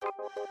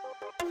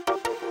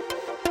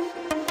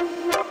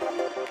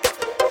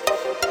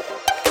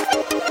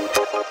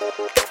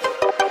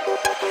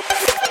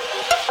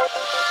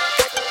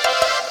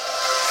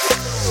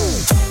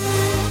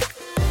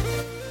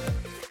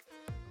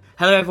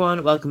Hello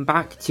everyone, welcome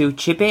back to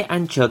Chibi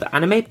and Chill, the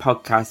anime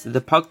podcast,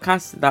 the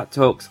podcast that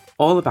talks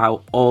all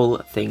about all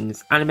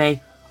things anime,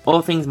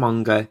 all things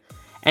manga,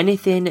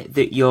 anything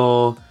that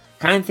you're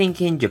kind of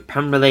thinking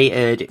Japan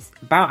related, it's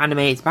about anime,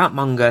 it's about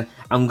manga,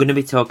 I'm going to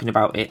be talking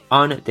about it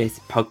on this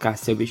podcast,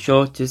 so be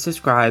sure to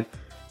subscribe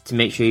to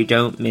make sure you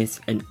don't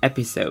miss an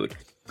episode.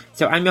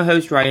 So I'm your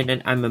host Ryan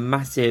and I'm a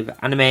massive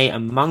anime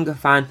and manga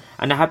fan,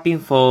 and I have been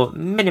for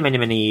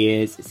many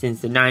years,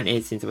 since the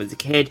 90s, since I was a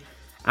kid.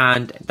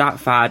 And that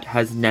fad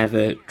has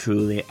never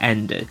truly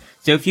ended.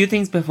 So a few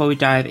things before we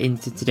dive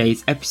into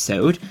today's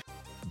episode.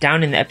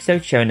 Down in the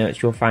episode show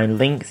notes you'll find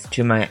links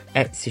to my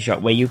Etsy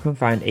shop where you can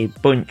find a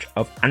bunch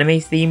of anime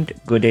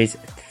themed goodies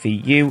for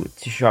you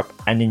to shop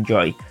and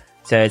enjoy.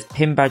 So there's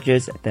pin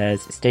badges,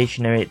 there's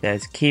stationery,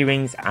 there's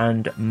keyrings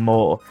and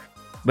more.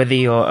 Whether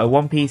you're a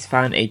One Piece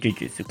fan, a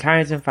Jujutsu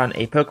Kaisen fan,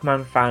 a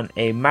Pokemon fan,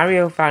 a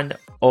Mario fan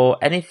or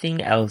anything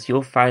else,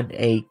 you'll find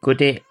a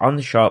goodie on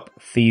the shop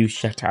for you to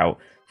check out.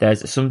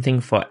 There's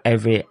something for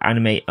every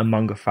anime and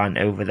manga fan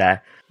over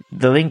there.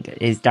 The link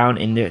is down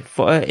in the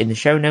footer in the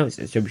show notes,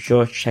 so be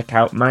sure to check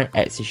out my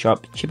Etsy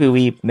shop,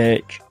 Chibiweeb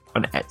Merch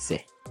on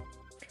Etsy.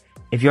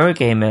 If you're a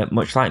gamer,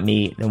 much like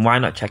me, then why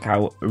not check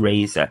out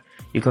Razer?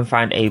 You can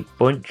find a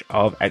bunch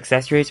of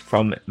accessories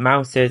from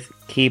mouses,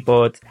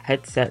 keyboards,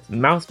 headsets,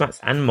 mouse mats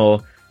and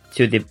more,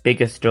 to the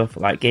bigger stuff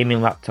like gaming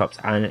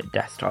laptops and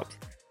desktops.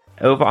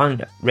 Over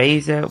on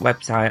Razer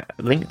website,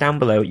 link down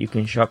below, you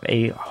can shop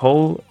a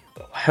whole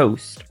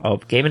host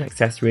of gaming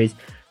accessories,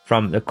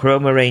 from the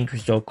Chroma range,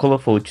 which is all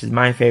colourful, which is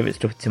my favourite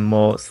stuff, to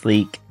more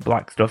sleek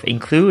black stuff,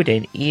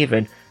 including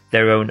even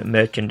their own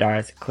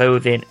merchandise,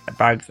 clothing,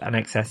 bags and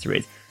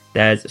accessories.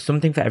 There's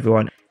something for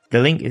everyone.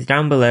 The link is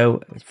down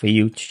below for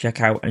you to check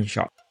out and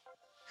shop.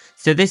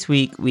 So this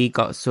week we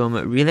got some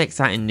really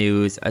exciting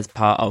news as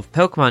part of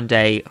Pokemon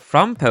Day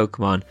from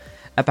Pokemon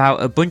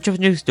about a bunch of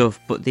new stuff,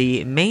 but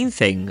the main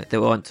thing that we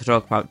want to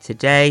talk about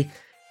today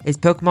is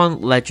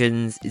Pokemon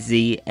Legends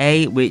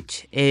ZA,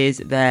 which is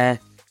their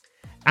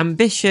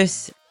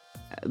ambitious,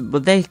 well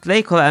they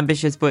call it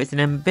ambitious, but it's an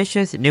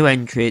ambitious new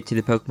entry to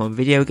the Pokemon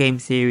video game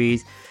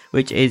series,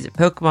 which is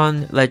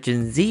Pokemon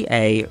Legends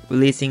ZA,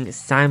 releasing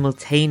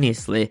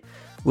simultaneously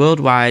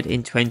worldwide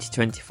in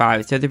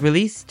 2025. So they've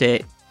released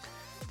the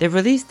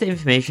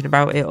information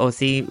about it, or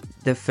see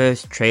the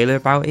first trailer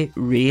about it,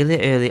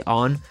 really early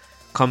on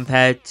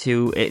compared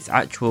to its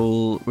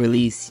actual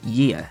release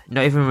year.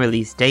 Not even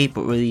release date,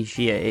 but release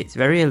year. It's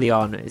very early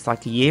on. It's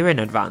like a year in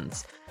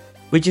advance,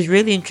 which is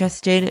really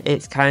interesting.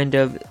 It's kind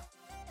of,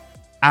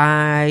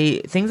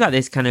 things like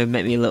this kind of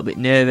make me a little bit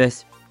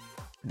nervous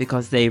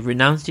because they've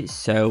announced it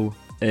so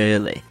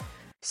early.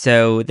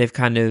 So they've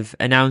kind of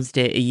announced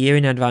it a year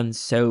in advance,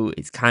 so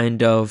it's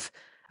kind of,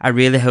 I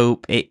really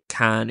hope it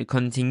can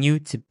continue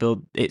to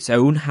build its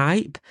own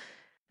hype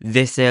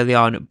this early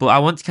on. But I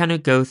want to kind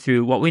of go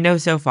through what we know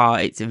so far.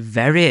 It's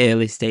very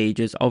early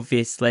stages,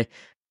 obviously,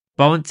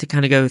 but I want to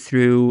kind of go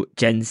through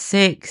Gen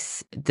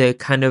 6, the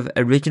kind of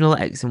original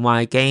X and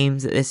Y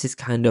games that this is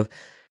kind of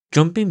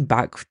jumping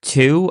back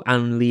to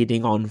and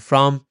leading on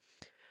from,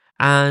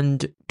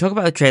 and talk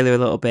about the trailer a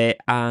little bit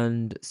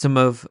and some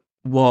of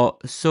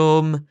what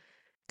some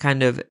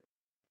kind of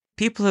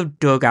people have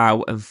dug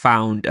out and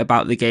found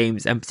about the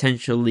games and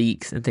potential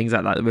leaks and things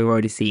like that we've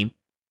already seen.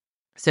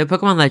 So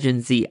Pokemon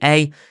Legends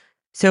ZA,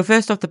 so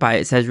first off the bat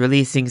it says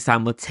releasing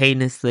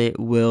simultaneously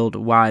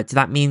worldwide. So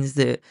that means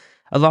that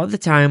a lot of the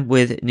time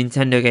with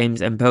Nintendo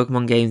games and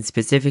Pokemon games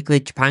specifically,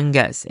 Japan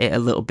gets it a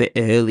little bit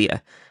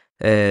earlier.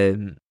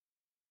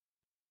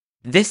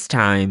 This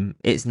time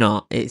it's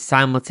not, it's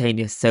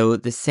simultaneous, so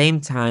at the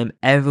same time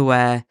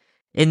everywhere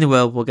in the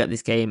world will get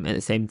this game at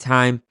the same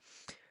time.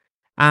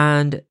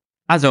 And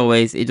as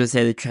always, it does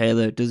say the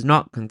trailer does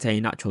not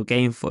contain actual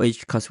game footage,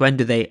 because when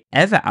do they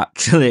ever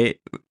actually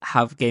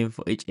have game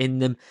footage in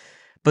them?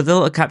 But the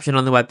little caption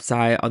on the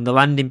website, on the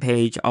landing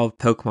page of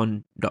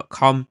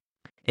Pokemon.com,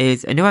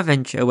 is a new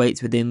adventure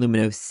awaits within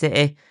Lumino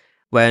City,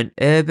 where an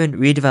urban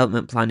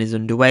redevelopment plan is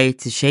underway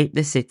to shape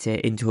the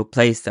city into a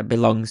place that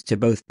belongs to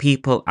both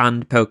people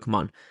and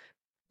Pokemon.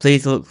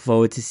 Please look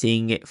forward to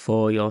seeing it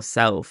for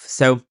yourself.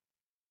 So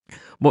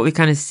what we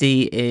kind of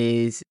see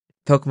is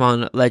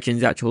Pokemon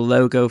Legends' actual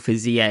logo for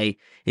ZA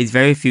is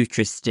very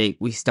futuristic.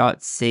 We start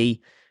to see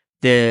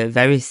the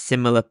very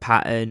similar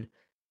pattern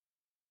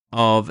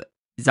of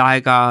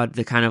Zygarde,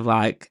 the kind of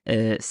like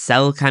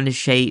cell kind of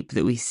shape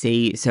that we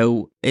see.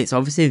 So it's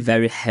obviously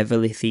very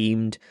heavily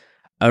themed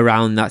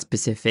around that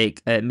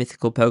specific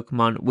mythical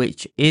Pokemon,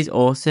 which is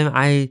awesome.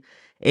 It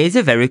is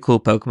a very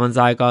cool Pokemon,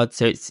 Zygarde.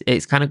 So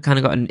it's kind of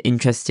got an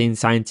interesting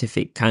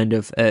scientific kind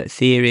of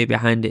theory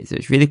behind it. So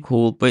it's really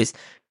cool. But it's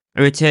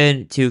a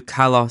return to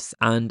Kalos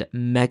and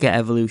Mega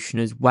Evolution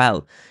as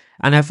well.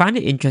 And I find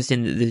it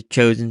interesting that they've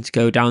chosen to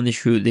go down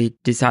this route. They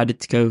decided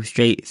to go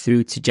straight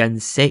through to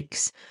Gen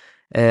 6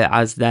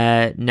 as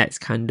their next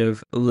kind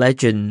of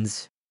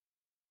Legends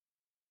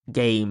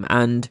game.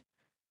 And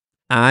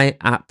I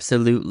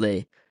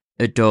absolutely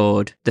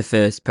adored the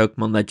first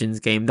Pokemon Legends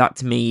game. That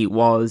to me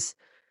was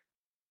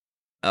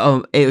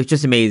Oh, it was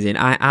just amazing.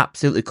 I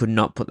absolutely could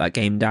not put that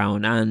game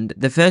down. And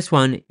the first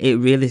one, it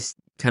really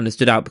kind of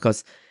stood out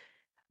because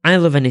I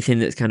love anything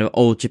that's kind of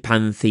old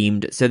Japan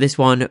themed. So this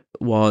one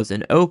was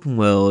an open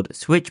world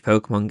Switch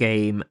Pokemon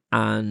game,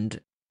 and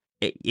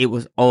it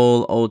was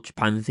all old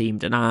Japan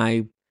themed.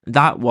 And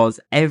that was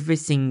every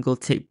single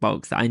tick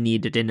box that I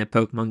needed in a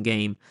Pokemon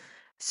game.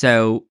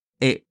 So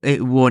it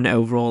won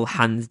overall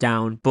hands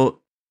down. But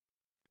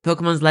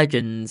Pokemon's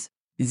Legends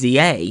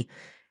ZA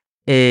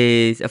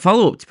is a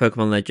follow up to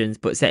Pokemon Legends,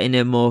 but set in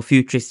a more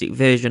futuristic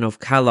version of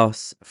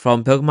Kalos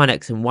from Pokemon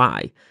X and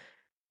Y.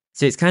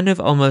 So it's kind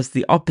of almost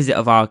the opposite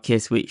of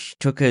Arceus, which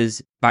took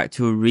us back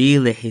to a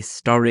really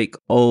historic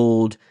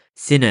old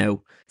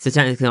Sinnoh. So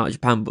technically not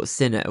Japan, but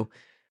Sinnoh.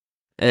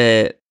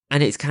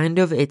 And it's kind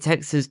of, it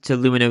takes us to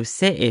Lumino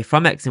City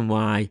from X and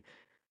Y,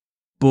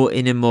 but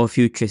in a more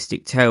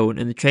futuristic tone.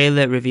 And the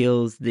trailer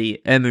reveals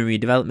the urban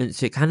redevelopment,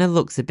 so it kind of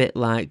looks a bit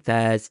like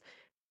there's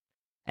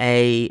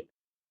a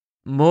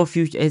more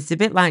future. It's a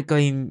bit like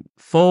going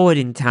forward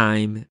in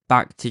time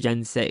back to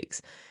Gen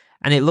 6.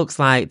 And it looks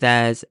like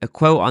there's a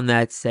quote on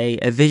there to say,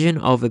 a vision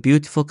of a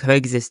beautiful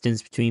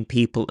coexistence between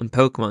people and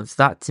Pokemon. So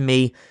that to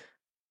me,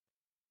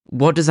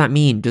 what does that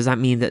mean? Does that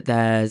mean that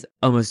there's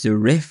almost a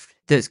rift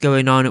that's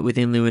going on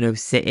within Lumino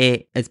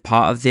City as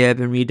part of the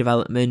urban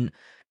redevelopment?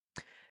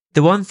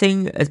 The one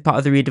thing as part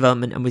of the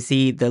redevelopment, and we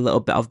see the little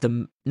bit of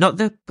the, not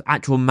the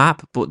actual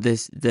map, but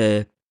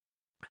the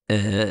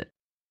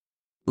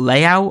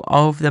layout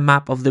of the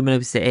map of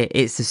Lumino City,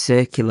 it's a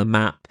circular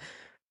map.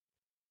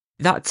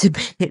 That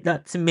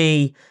to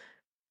me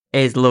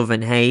is love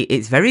and hate.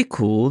 It's very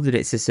cool that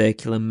it's a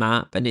circular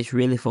map and it's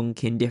really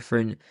funky and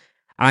different.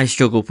 I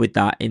struggled with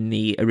that in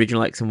the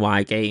original X and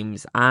Y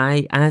games.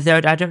 I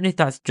don't know if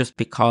that's just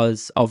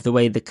because of the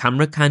way the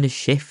camera kind of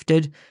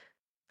shifted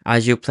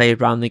as you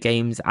played around the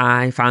games.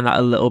 I found that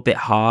a little bit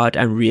hard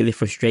and really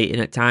frustrating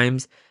at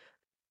times.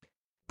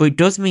 But it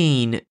does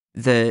mean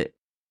that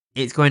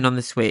it's going on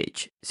the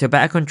Switch, so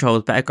better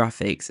controls, better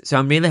graphics. So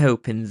I'm really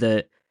hoping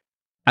that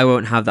I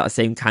won't have that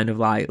same kind of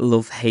like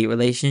love-hate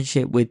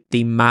relationship with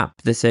the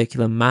map, the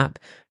circular map.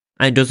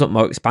 And it does look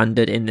more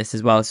expanded in this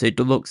as well. So it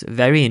looks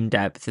very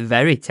in-depth,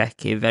 very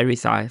techy, very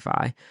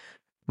sci-fi,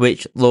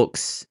 which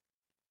looks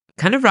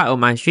kind of right up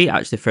my street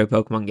actually for a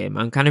Pokemon game.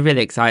 I'm kind of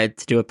really excited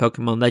to do a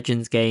Pokemon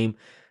Legends game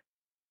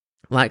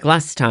like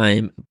last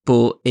time,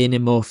 but in a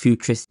more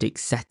futuristic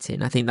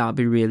setting. I think that'll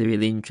be really,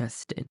 really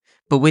interesting.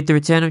 But with the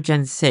return of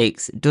Gen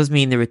 6, it does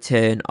mean the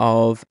return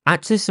of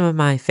actually some of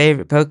my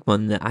favourite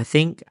Pokemon that I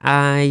think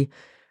I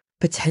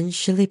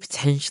potentially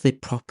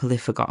properly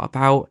forgot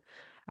about.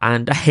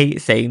 And I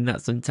hate saying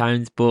that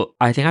sometimes, but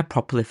I think I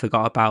properly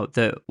forgot about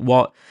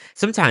what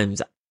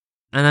sometimes,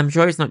 and I'm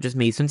sure it's not just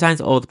me, sometimes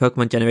all the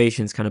Pokemon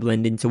generations kind of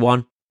blend into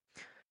one.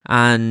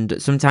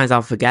 And sometimes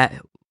I'll forget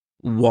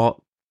what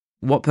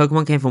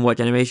Pokemon came from what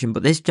generation,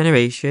 but this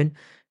generation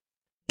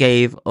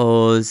gave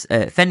us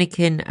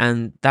Fennekin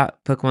and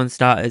that Pokemon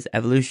starter's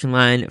evolution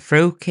line,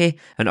 Froakie,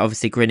 and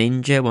obviously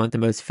Greninja, one of the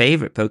most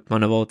favourite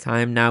Pokemon of all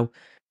time now.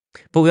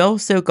 But we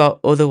also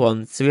got other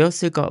ones. So we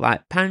also got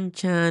like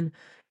Panchan,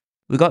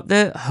 we got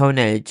the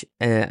Honedge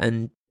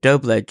and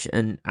Dobledge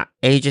and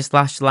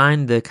Aegislash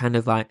line, the kind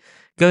of like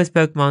ghost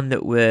Pokemon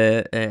that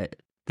were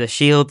the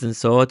shields and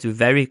swords, were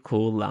very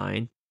cool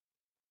line.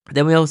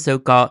 Then we also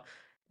got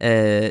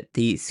the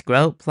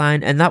Skrelp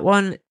line, and that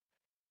one,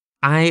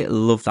 I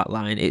love that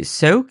line. It's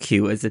so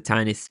cute as a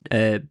tiny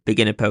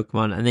beginner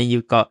Pokemon. And then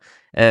you've got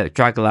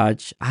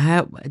Dragalage.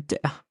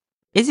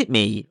 Is it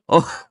me?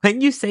 Or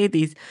when you say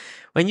these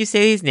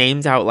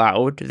names out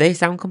loud, they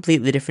sound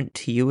completely different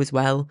to you as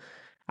well.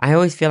 I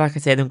always feel like I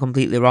say them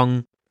completely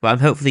wrong, but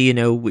hopefully you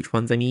know which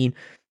ones I mean.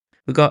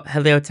 We've got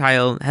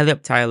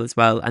Helioptile as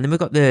well, and then we've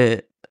got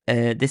the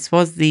this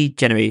was the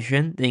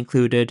generation that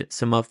included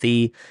some of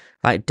the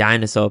like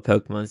dinosaur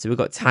Pokemon. So we've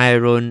got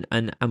Tyrone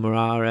and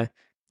Amora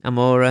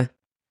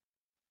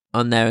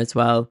on there as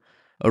well,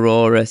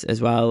 Aurorus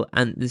as well,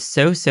 and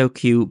they're so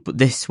cute. But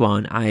this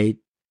one, I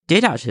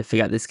did actually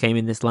forget this came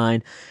in this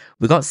line.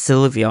 We got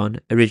Sylveon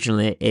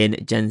originally in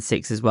Gen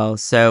 6 as well,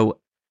 so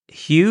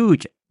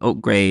huge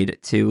upgrade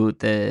to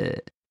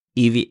the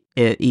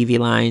EV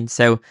line.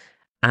 So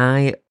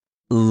I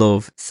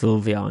love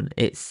Sylveon.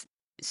 It's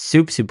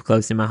super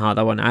close in my heart,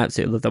 that one. I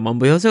absolutely love that one.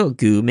 We also got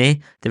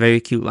Goomy, the very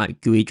cute like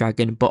gooey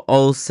dragon, but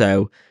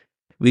also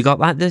we got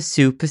like the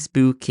super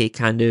spooky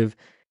kind of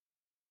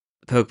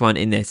Pokemon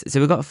in this.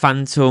 So we got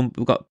Phantom,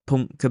 we got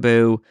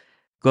Pumpkaboo,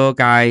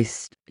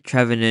 Gourgeist,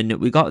 Trevenant.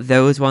 We got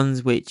those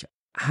ones which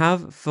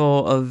have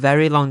for a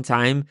very long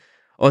time,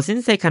 or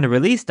since they kind of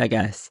released, I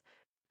guess,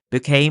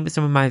 became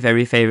some of my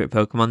very favourite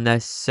Pokemon. They're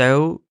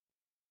so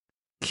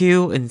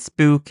cute and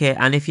spooky,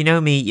 and if you know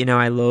me, you know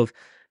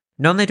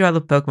not only do I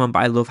love Pokemon,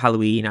 but I love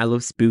Halloween, I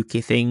love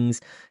spooky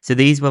things. So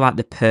these were like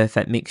the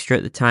perfect mixture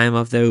at the time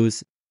of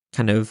those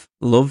kind of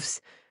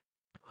loves.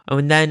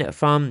 And then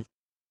from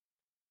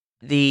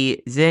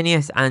the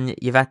Xerneas and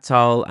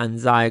Yveltal and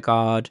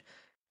Zygarde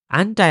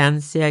and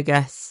Diancie, I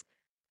guess,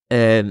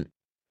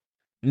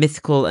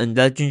 mythical and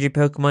legendary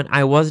Pokemon.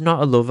 I was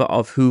not a lover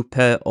of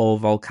Hooper or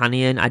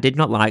Volcanion. I did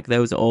not like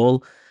those at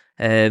all.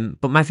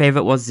 But my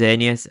favourite was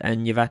Xerneas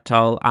and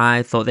Yveltal.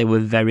 I thought they were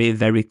very,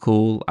 very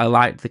cool. I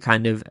liked the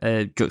kind of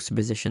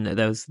juxtaposition that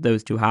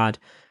those two had.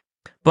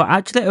 But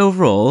actually,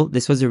 overall,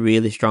 this was a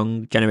really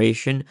strong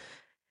generation.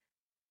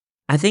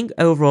 I think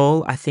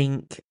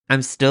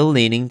I'm still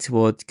leaning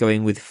towards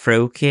going with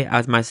Froakie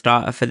as my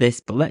starter for this,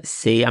 but let's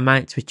see. I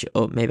might switch it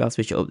up. Maybe I'll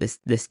switch it up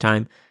this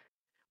time.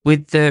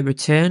 With the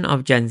return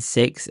of Gen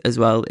 6 as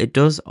well, it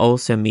does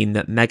also mean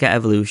that Mega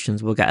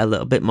Evolutions will get a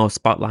little bit more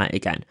spotlight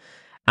again.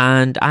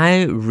 And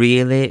I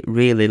really,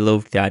 really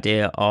loved the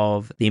idea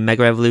of the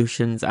Mega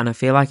Evolutions, and I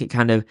feel like it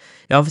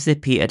obviously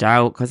petered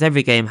out because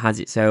every generation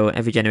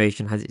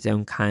has its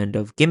own kind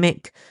of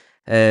gimmick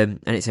and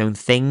its own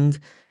thing.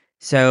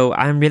 So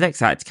I'm really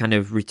excited to kind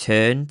of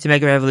return to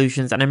Mega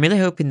Evolutions, and I'm really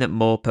hoping that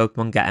more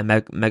Pokemon get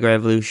a Mega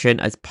Evolution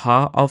as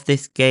part of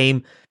this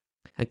game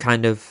and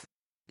kind of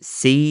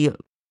see.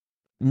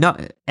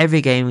 Not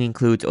every game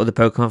includes other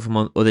Pokemon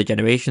from other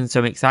generations, so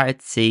I'm excited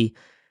to see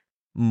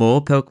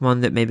more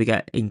Pokemon that maybe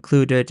get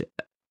included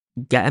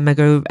get a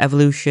Mega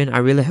Evolution. I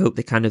really hope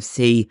they kind of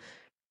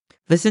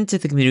listen to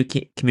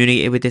the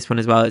community with this one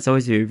as well. It's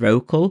always very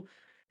vocal,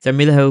 so I'm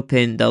really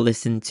hoping they'll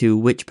listen to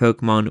which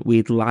Pokemon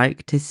we'd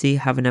like to see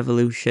have an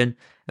evolution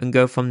and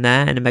go from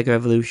there in a Mega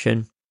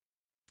Evolution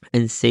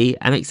and see.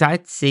 I'm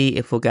excited to see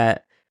if we'll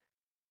get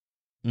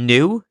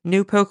new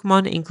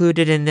Pokemon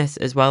included in this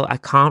as well. I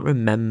can't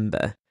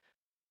remember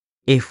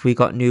if we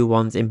got new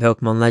ones in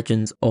Pokemon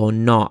Legends or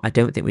not. I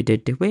don't think we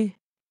did we?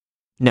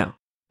 No,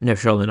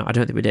 surely not. I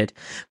don't think we did.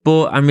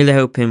 But I'm really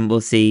hoping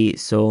we'll see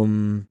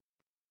some.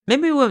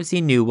 Maybe we won't see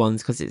new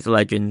ones because it's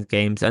Legends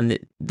games, and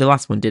the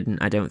last one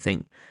didn't, I don't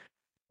think.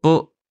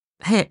 But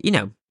hey, you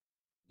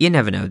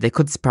never know. They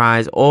could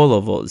surprise all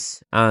of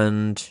us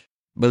and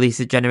release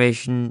a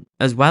generation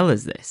as well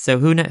as this. So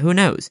who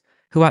knows?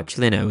 Who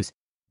actually knows?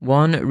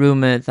 One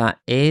rumour that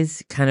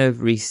is kind of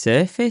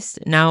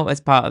resurfaced now as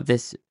part of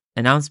this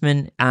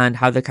announcement and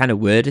how they kind of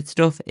worded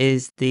stuff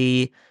is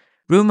the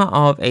rumour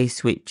of a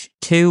Switch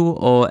 2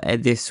 or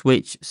the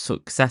Switch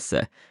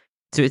successor.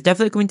 So it's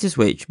definitely coming to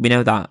Switch, we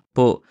know that,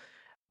 but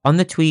on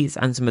the tweets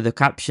and some of the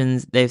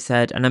captions, they've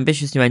said an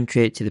ambitious new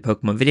entry to the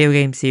Pokemon video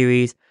game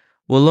series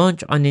will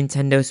launch on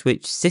Nintendo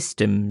Switch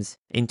systems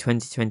in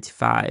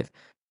 2025.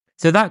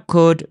 So that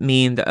could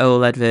mean the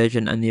OLED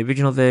version and the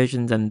original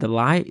versions and the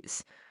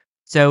lights.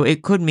 So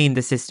it could mean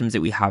the systems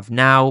that we have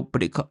now,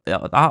 but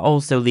that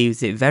also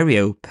leaves it very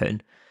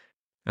open.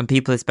 And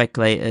people have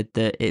speculated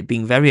that it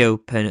being very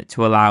open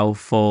to allow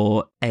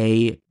for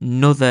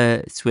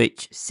another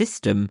Switch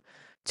system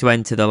to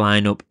enter the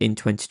lineup in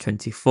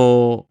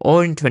 2024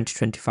 or in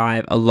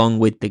 2025 along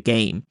with the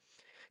game.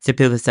 So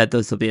people have said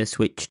this will be a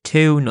Switch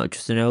 2, not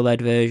just an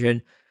OLED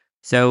version.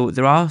 So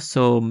there are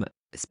some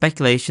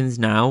speculations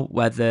now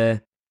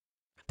whether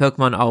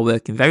Pokemon are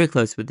working very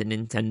close with the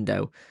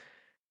Nintendo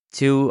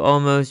to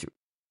almost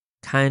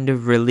kind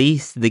of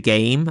release the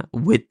game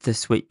with the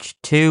Switch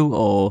 2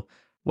 or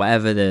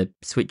whatever, the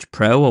Switch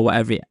Pro or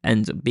whatever it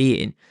ends up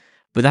being.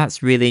 But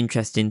that's really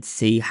interesting to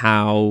see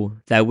how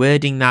they're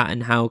wording that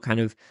and how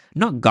kind of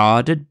not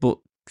guarded but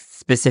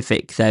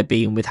specific they're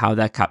being with how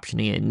they're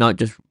captioning it, not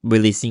just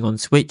releasing on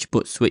Switch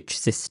but Switch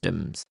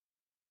systems.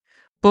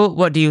 But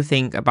what do you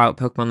think about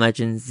Pokemon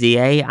Legends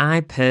ZA?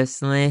 I'm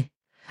personally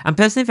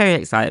very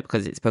excited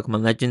because it's a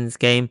Pokemon Legends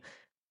game.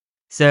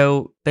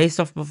 So, based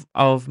off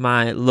of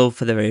my love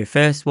for the very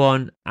first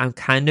one, I'm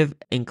kind of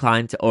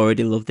inclined to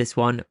already love this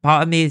one.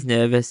 Part of me is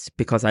nervous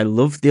because I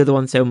love the other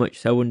one so much,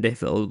 so I wonder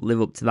if it'll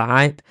live up to the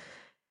hype.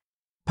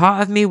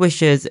 Part of me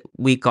wishes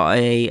we got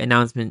an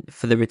announcement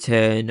for the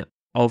return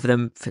of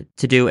them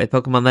to do a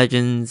Pokemon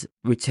Legends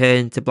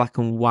return to Black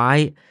and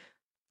White.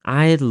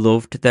 I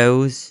loved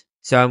those.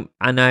 And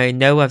I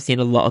know I've seen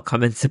a lot of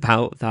comments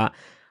about that,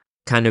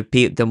 kind of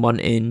them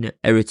wanting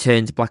a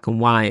return to Black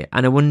and White,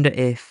 and I wonder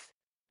if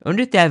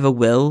they ever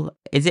will.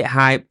 Is it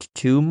hyped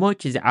too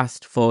much? Is it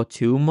asked for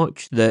too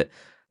much that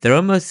they're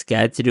almost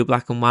scared to do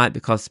Black and White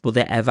because will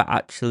they ever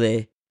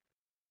actually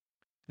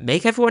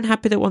make everyone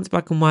happy that wants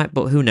Black and White?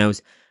 But who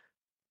knows?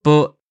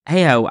 But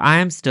hey ho, I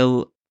am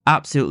still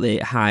absolutely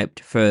hyped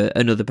for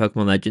another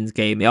Pokemon Legends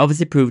game. It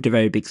obviously proved a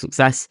very big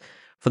success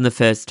from the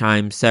first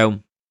time, so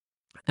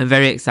I'm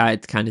very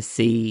excited to kind of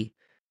see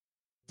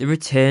the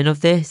return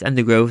of this and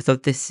the growth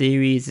of this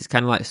series. It's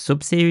kind of like a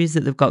sub-series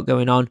that they've got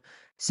going on.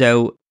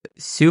 So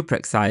super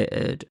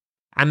excited.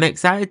 I'm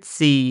excited to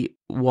see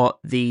what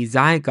the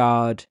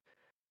Zygarde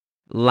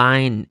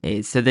line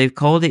is. So they've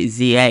called it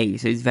ZA,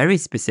 so it's very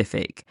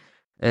specific.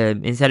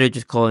 Instead of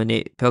just calling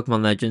it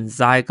Pokemon Legends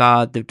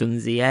Zygarde, they've done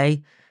ZA.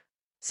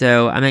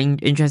 So I'm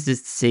interested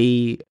to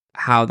see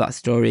how that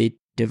story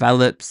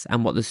develops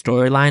and what the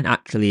storyline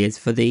actually is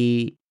for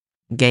the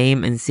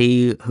game and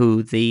see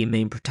who the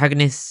main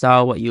protagonists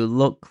are, what you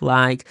look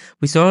like.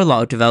 We saw a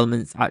lot of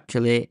developments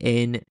actually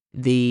in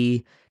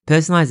the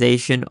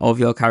personalization of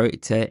your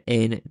character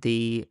in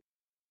the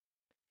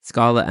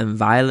Scarlet and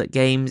Violet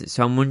games,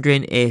 so I'm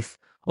wondering if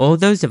all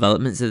those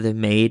developments that they've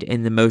made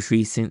in the most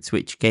recent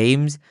Switch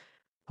games,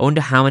 I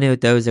wonder how many of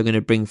those are going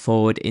to bring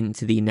forward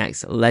into the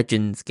next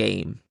Legends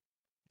game.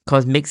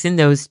 Because mixing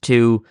those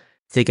two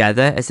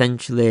together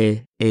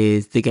essentially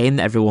is the game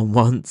that everyone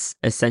wants,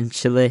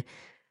 essentially.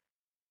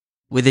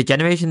 With a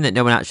generation that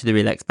no one actually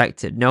really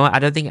expected. No, I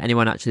don't think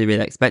anyone actually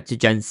really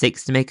expected Gen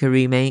 6 to make a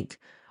remake.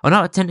 Or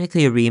not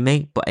technically a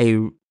remake, but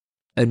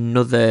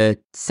another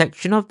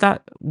section of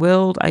that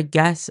world, I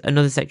guess.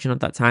 Another section of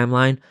that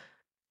timeline.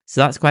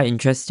 So that's quite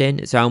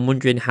interesting. So I'm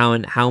wondering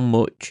how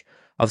much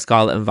of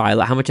Scarlet and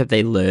Violet, how much have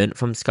they learned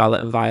from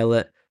Scarlet and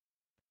Violet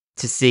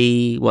to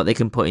see what they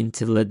can put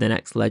into the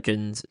next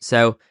Legends.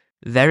 So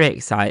very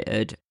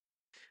excited.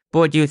 But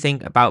what do you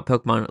think about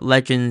Pokemon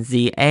Legends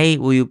ZA?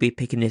 Will you be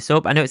picking this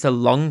up? I know it's a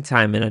long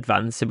time in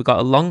advance, so we've got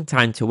a long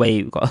time to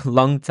wait. We've got a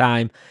long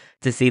time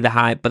to see the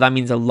hype, but that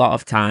means a lot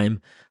of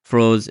time for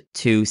us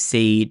to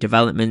see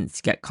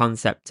developments, get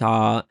concept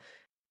art,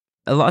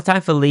 a lot of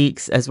time for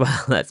leaks as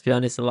well, let's be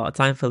honest, a lot of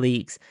time for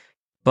leaks,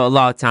 but a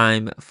lot of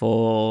time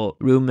for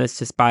rumours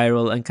to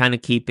spiral and kind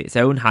of keep its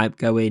own hype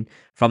going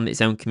from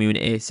its own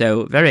community.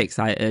 So very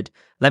excited.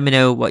 Let me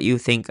know what you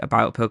think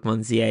about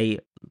Pokemon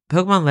ZA,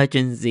 Pokemon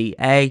Legends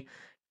ZA,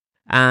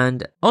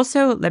 and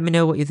also let me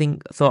know what you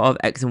thought of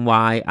X and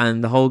Y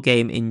and the whole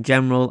game in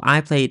general.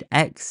 I played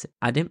X,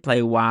 I didn't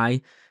play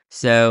Y,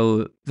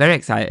 so very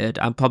excited.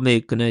 I'm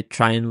probably going to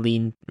try and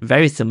lean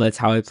very similar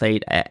to how I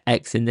played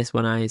X in this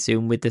one, I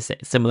assume, with the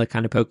similar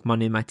kind of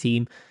Pokemon in my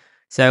team.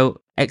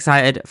 So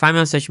excited. Find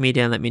me on social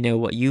media and let me know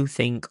what you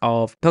think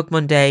of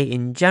Pokemon Day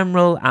in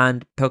general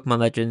and Pokemon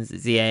Legends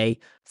ZA.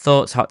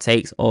 Thoughts, hot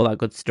takes, all that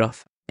good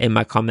stuff in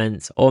my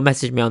comments, or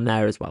message me on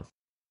there as well.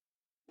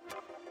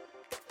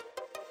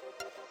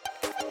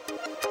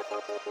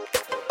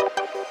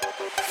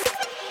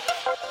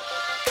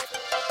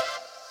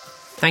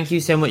 Thank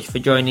you so much for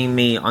joining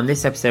me on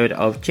this episode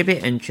of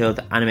Chibi and Chilled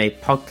Anime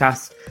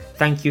Podcast.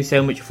 Thank you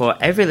so much for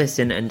every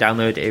listen and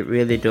download. It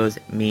really does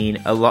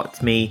mean a lot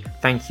to me.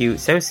 Thank you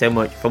so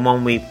much from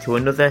one week to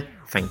another.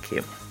 Thank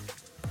you.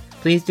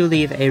 Please do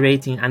leave a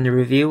rating and a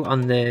review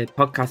on the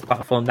podcast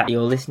platform that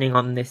you're listening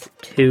on this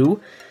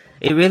to.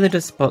 It really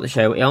does support the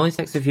show. It only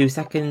takes a few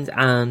seconds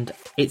and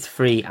it's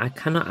free. I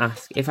cannot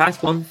ask. If I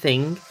ask one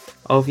thing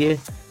of you,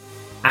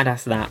 I'd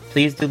ask that.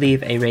 Please do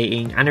leave a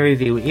rating and a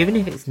review, even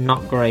if it's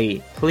not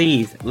great.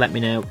 Please let me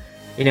know.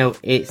 You know,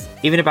 it's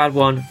even a bad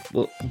one.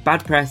 Well,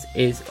 bad press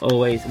is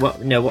always what's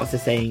the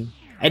saying?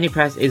 Any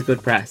press is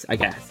good press, I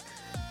guess.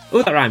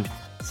 Oh, that rhymed.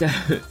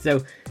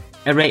 So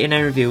a rating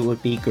and a review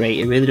would be great.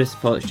 It really does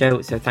support the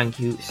show. So thank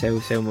you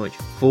so much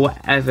for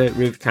whatever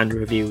kind of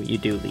review you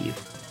do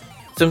leave.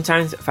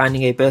 Sometimes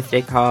finding a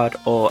birthday card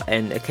or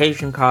an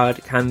occasion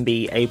card can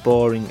be a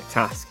boring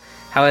task.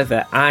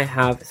 However, I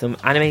have some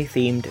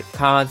anime-themed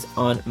cards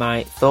on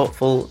my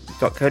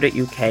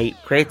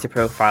thoughtful.co.uk creator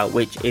profile,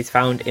 which is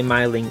found in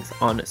my links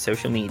on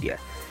social media.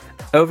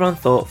 Over on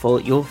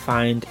Thoughtful, you'll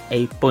find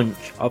a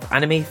bunch of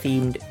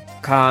anime-themed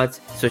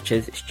cards, such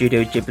as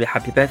Studio Ghibli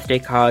Happy Birthday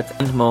cards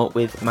and more,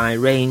 with my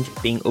range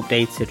being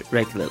updated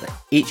regularly.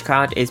 Each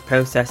card is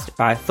processed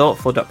by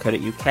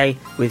thoughtful.co.uk,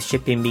 with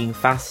shipping being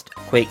fast,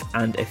 quick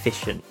and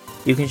efficient.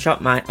 You can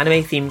shop my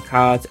anime-themed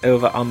cards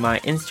over on my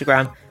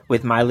Instagram,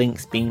 with my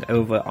links being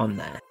over on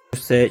there.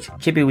 Search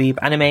Chibiweeb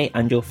Anime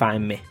and you'll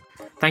find me.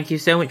 Thank you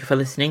so much for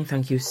listening.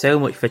 Thank you so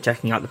much for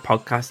checking out the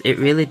podcast. It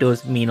really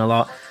does mean a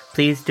lot.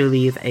 Please do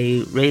leave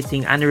a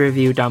rating and a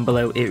review down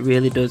below. It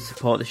really does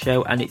support the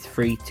show and it's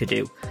free to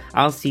do.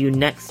 I'll see you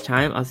next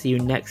time. I'll see you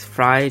next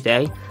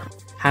Friday.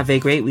 Have a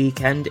great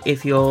weekend.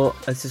 If you're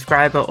a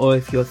subscriber or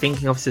if you're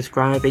thinking of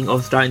subscribing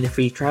or starting the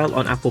free trial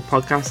on Apple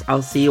Podcasts,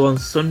 I'll see you on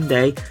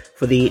Sunday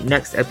for the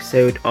next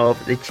episode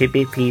of the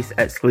Chibi Piece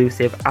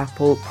exclusive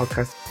Apple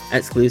Podcast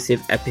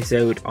exclusive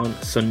episode on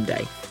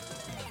Sunday.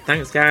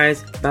 Thanks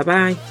guys. Bye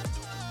bye.